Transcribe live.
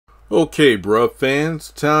Okay, bruh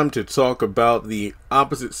fans, time to talk about the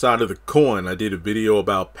opposite side of the coin. I did a video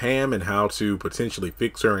about Pam and how to potentially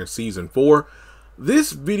fix her in season 4.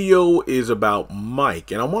 This video is about Mike,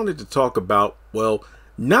 and I wanted to talk about, well,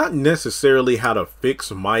 not necessarily how to fix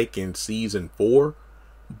Mike in season 4,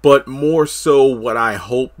 but more so what I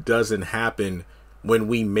hope doesn't happen when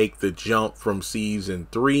we make the jump from season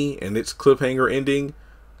 3 and its cliffhanger ending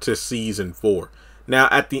to season 4. Now,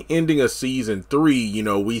 at the ending of season 3,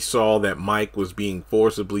 we saw that Mike was being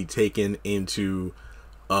forcibly taken into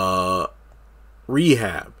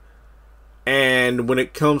rehab. And when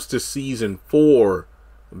it comes to season 4,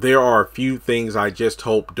 there are a few things I just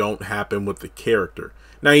hope don't happen with the character.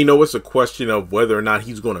 Now, it's a question of whether or not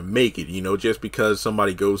he's going to make it. Just because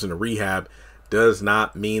somebody goes into rehab does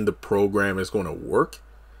not mean the program is going to work.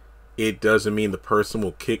 It doesn't mean the person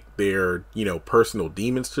will kick their, personal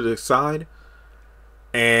demons to the side.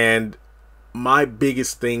 And my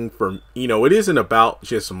biggest thing it isn't about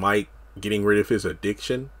just Mike getting rid of his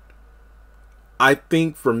addiction. I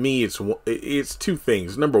think for me, it's two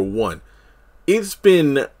things. Number one, it's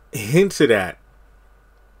been hinted at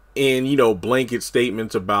in, blanket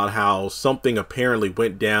statements about how something apparently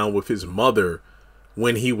went down with his mother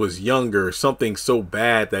when he was younger, something so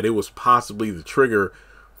bad that it was possibly the trigger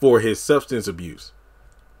for his substance abuse.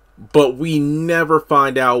 But we never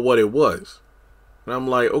find out what it was. And I'm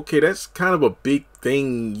like, okay, that's kind of a big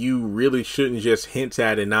thing you really shouldn't just hint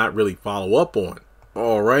at and not really follow up on.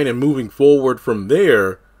 All right, and moving forward from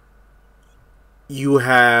there, you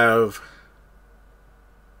have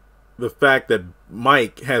the fact that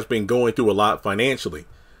Mike has been going through a lot financially.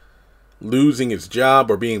 Losing his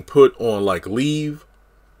job or being put on leave.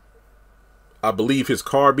 I believe his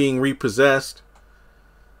car being repossessed.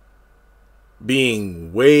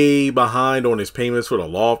 Being way behind on his payments for the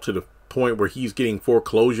loft to the point where he's getting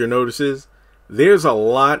foreclosure notices. There's a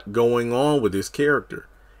lot going on with this character.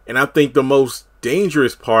 And I think the most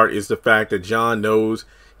dangerous part is the fact that John knows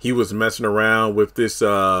he was messing around with this,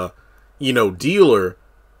 dealer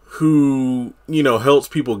who, helps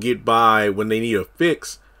people get by when they need a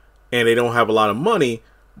fix and they don't have a lot of money.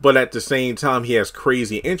 But at the same time, he has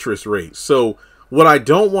crazy interest rates. So what I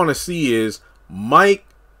don't want to see is Mike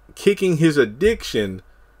kicking his addiction,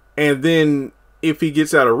 and then if he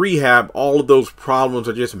gets out of rehab, all of those problems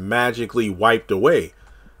are just magically wiped away.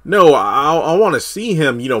 No, I want to see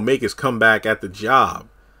him, make his comeback at the job.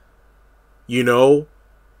 Getting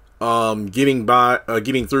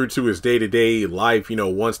through to his day-to-day life,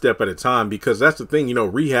 one step at a time, because that's the thing,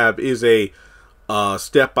 rehab is a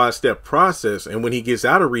step-by-step process. And when he gets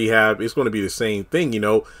out of rehab, it's going to be the same thing.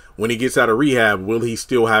 When he gets out of rehab, will he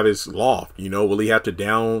still have his loft? Will he have to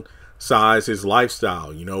downsize his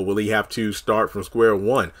lifestyle? Will he have to start from square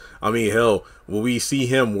one? I mean, hell, will we see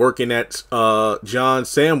him working at John's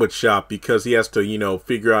sandwich shop because he has to,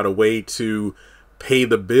 figure out a way to pay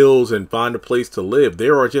the bills and find a place to live?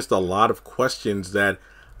 There are just a lot of questions that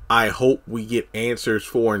I hope we get answers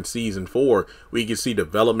for in season 4. We can see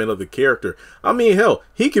development of the character. I mean, hell,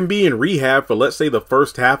 he can be in rehab for, let's say, the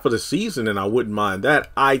first half of the season, and I wouldn't mind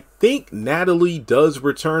that. I think Natalie does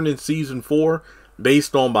return in season 4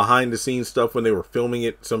 based on behind the scenes stuff when they were filming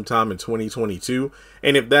it sometime in 2022.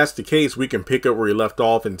 And if that's the case, we can pick up where he left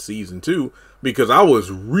off in season 2, because I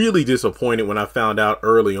was really disappointed when I found out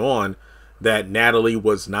early on that Natalie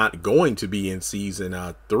was not going to be in season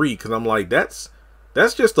 3, because I'm like, that's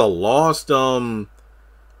just a lost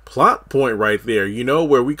plot point right there,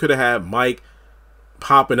 where we could have had Mike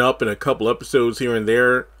popping up in a couple episodes here and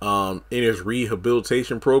there in his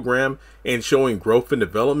rehabilitation program and showing growth and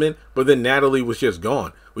development, but then Natalie was just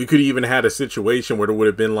gone. We could even had a situation where it would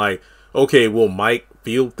have been like, okay, will Mike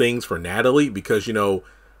feel things for Natalie? Because,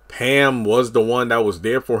 Pam was the one that was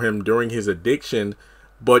there for him during his addiction,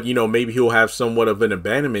 but, maybe he'll have somewhat of an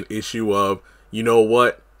abandonment issue of,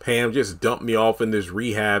 what? Pam just dumped me off in this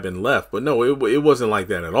rehab and left. But no, it wasn't like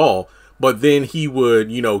that at all. But then he would,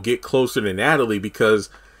 get closer to Natalie because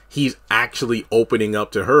he's actually opening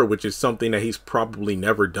up to her, which is something that he's probably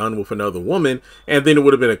never done with another woman. And then it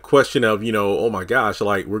would have been a question of, oh my gosh,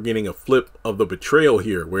 we're getting a flip of the betrayal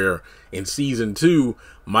here, where in season 2,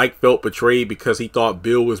 Mike felt betrayed because he thought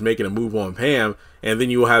Bill was making a move on Pam. And then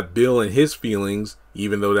you'll have Bill and his feelings,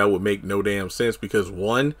 even though that would make no damn sense, because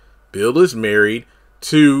 1, Bill is married.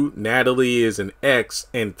 2, Natalie is an ex.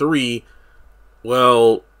 And 3,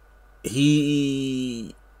 well,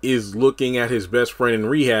 he is looking at his best friend in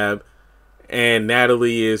rehab, and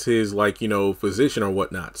Natalie is his, physician or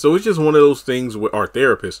whatnot. So it's just one of those things where, our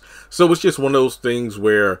therapist. So it's just one of those things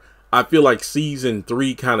where I feel like season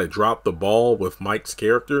 3 kind of dropped the ball with Mike's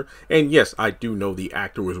character. And yes, I do know the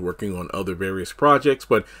actor was working on other various projects,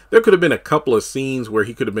 but there could have been a couple of scenes where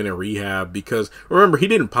he could have been in rehab, because remember, he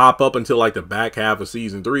didn't pop up until like the back half of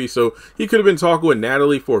season 3. So he could have been talking with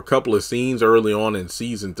Natalie for a couple of scenes early on in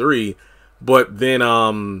season 3. But then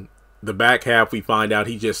the back half, we find out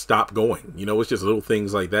he just stopped going. You know, it's just little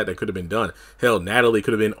things like that that could have been done. Hell, Natalie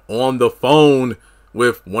could have been on the phone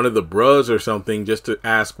with one of the bros or something just to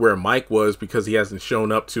ask where Mike was, because he hasn't shown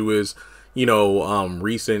up to his, you know,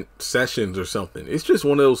 recent sessions or something. It's just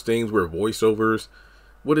one of those things where voiceovers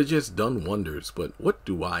would have just done wonders. But what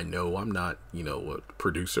do I know? I'm not, you know, a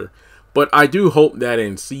producer. But I do hope that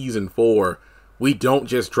in season 4, we don't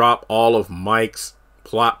just drop all of Mike's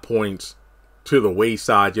plot points to the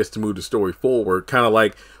wayside just to move the story forward. Kind of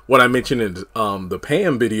like what I mentioned in the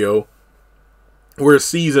Pam video, where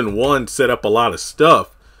season 1 set up a lot of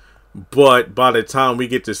stuff, but by the time we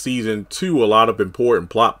get to season 2, a lot of important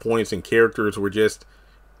plot points and characters were just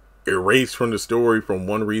erased from the story from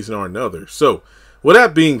one reason or another. So with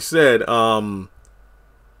that being said,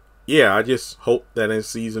 yeah, I just hope that in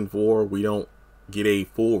season 4 we don't get a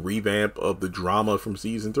full revamp of the drama from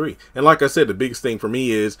season 3. And like I said, the biggest thing for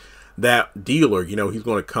me is that dealer. You know, he's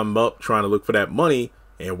going to come up trying to look for that money,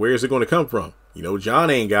 and where's it going to come from? You know, John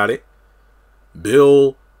ain't got it.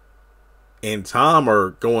 Bill and Tom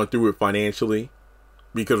are going through it financially,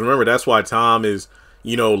 because remember, that's why Tom is,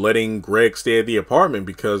 you know, letting Greg stay at the apartment,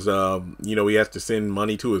 because you know, he has to send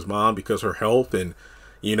money to his mom because her health, and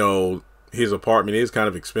you know, his apartment is kind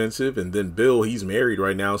of expensive. And then Bill, he's married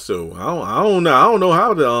right now, so I don't know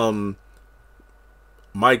how the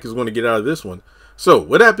Mike is going to get out of this one. So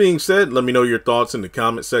with that being said, let me know your thoughts in the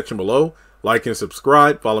comment section below. Like and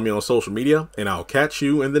subscribe, follow me on social media, and I'll catch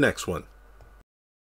you in the next one.